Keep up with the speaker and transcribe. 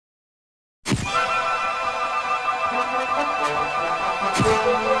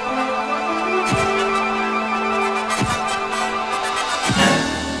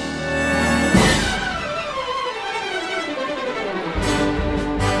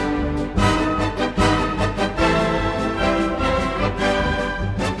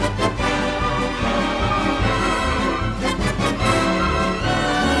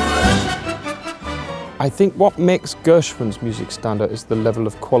I think what makes Gershwin's music stand out is the level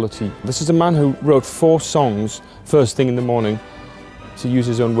of quality. This is a man who wrote 4 songs first thing in the morning, to use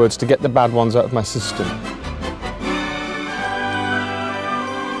his own words, to get the bad ones out of my system.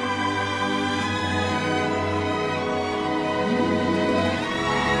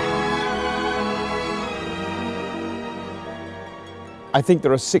 I think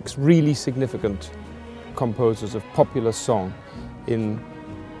there are 6 really significant composers of popular song in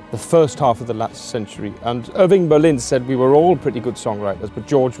the first half of the last century, and Irving Berlin said we were all pretty good songwriters, but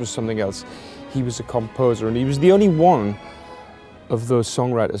George was something else. He was a composer, and he was the only one of those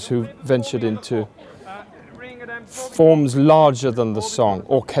songwriters who ventured into forms larger than the song,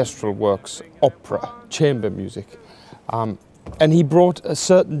 orchestral works, opera, chamber music. And he brought a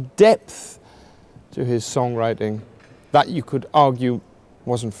certain depth to his songwriting that you could argue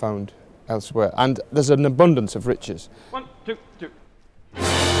wasn't found elsewhere. And there's an abundance of riches. 1, 2, 2.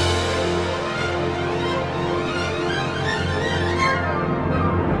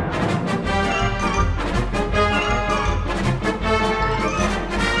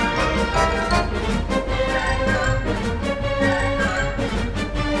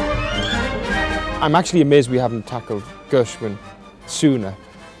 I'm actually amazed we haven't tackled Gershwin sooner.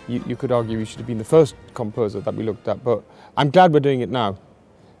 You could argue he should have been the first composer that we looked at, but I'm glad we're doing it now,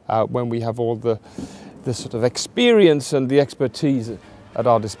 when we have all the sort of experience and the expertise at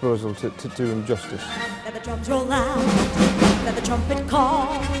our disposal to do him justice. Let the drums roll out, let the trumpet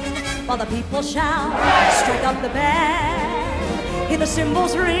call, while the people shout, strike up the band, hear the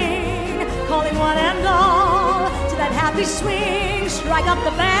cymbals ring, calling one and all to that happy swing, strike up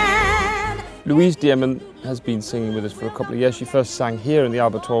the band. Louise Diamond has been singing with us for a couple of years. She first sang here in the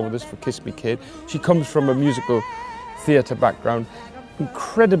Albert Hall with us for Kiss Me Kid. She comes from a musical theatre background,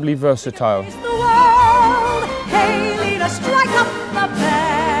 incredibly versatile.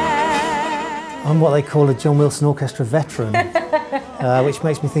 I'm what they call a John Wilson Orchestra veteran, which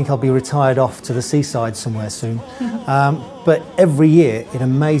makes me think I'll be retired off to the seaside somewhere soon. But every year it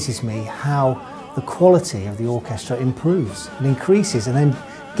amazes me how the quality of the orchestra improves and increases, and then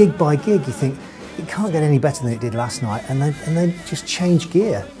gig by gig you think it can't get any better than it did last night, and then just change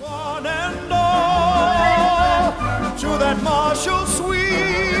gear. One and all, to that martial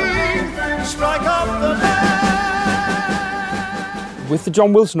swing, strike up the band. With the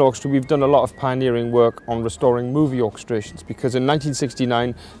John Wilson Orchestra, we've done a lot of pioneering work on restoring movie orchestrations, because in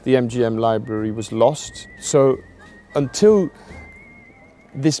 1969 the MGM library was lost. So until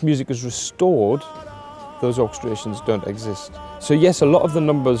this music is restored, those orchestrations don't exist. So yes, a lot of the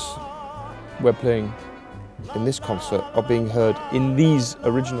numbers we're playing in this concert are being heard in these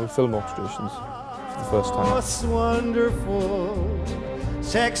original film orchestrations for the first time. It's wonderful,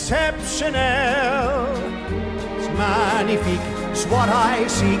 it's exceptional, it's magnifique, it's what I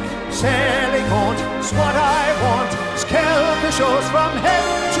seek, it's elegant, it's what I want, it's quelque chose from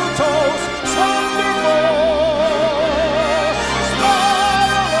head to toes, it's wonderful.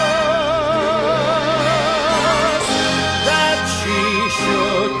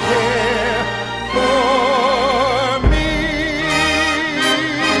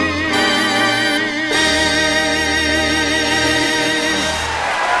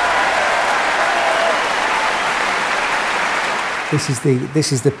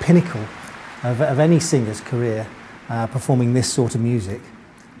 This is the pinnacle of any singer's career, performing this sort of music,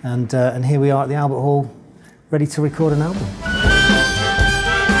 and here we are at the Albert Hall, ready to record an album.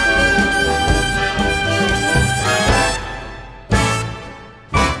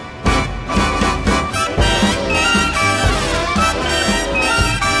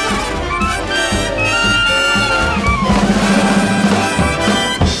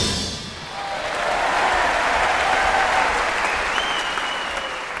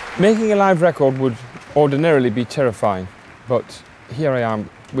 Making a live record would ordinarily be terrifying, but here I am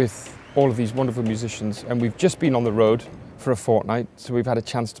with all of these wonderful musicians, and we've just been on the road for a fortnight, so we've had a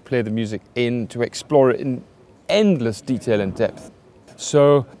chance to play the music to explore it in endless detail and depth.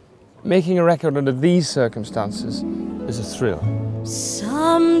 So making a record under these circumstances is a thrill.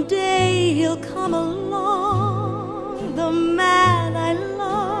 Someday he'll come along, the man I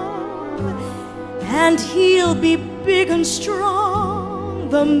love, and he'll be big and strong,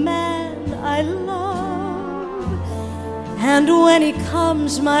 the man I love. And when he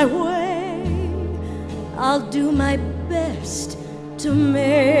comes my way, I'll do my best to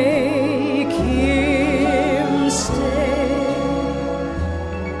make him stay.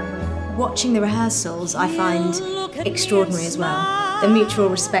 Watching the rehearsals I find extraordinary as well. The mutual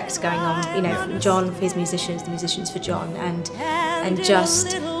respect going on, you know, from John for his musicians, the musicians for John, and just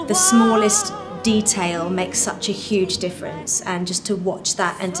the smallest detail makes such a huge difference, and just to watch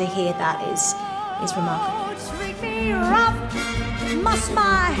that and to hear that is remarkable. Treat me rough, muss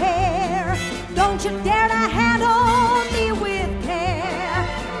my hair, don't you dare to handle me with care.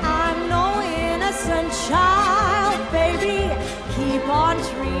 I'm no innocent child, baby, keep on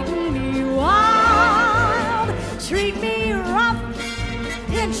treating me wild. Treat me rough,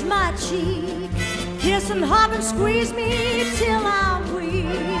 pinch my cheek, kiss and hug and squeeze me till I'm weak.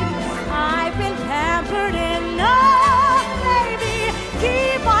 I've been pampered enough, baby,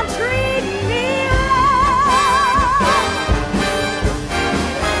 keep on treating me right.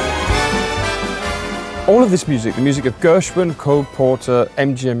 All of this music, the music of Gershwin, Cole Porter,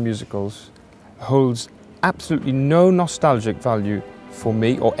 MGM musicals, holds absolutely no nostalgic value for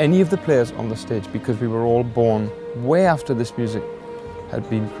me or any of the players on the stage, because we were all born way after this music had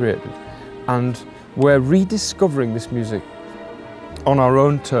been created, and we're rediscovering this music on our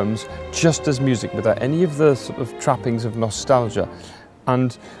own terms, just as music, without any of the sort of trappings of nostalgia.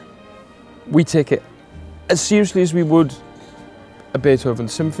 And we take it as seriously as we would a Beethoven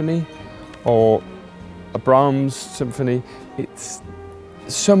symphony or a Brahms symphony. It's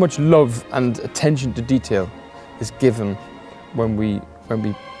so much love and attention to detail is given when we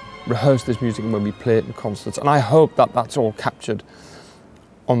rehearse this music and when we play it in concerts, and I hope that that's all captured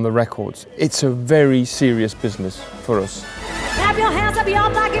on the records. It's a very serious business for us. Clap your hands up, y'all,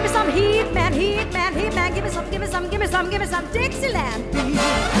 now give me some heat, man, heat, man, heat, man, give me some, give me some, give me some, give me some Dixieland beat.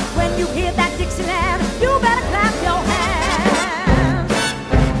 When you hear that Dixieland, you better clap your hands.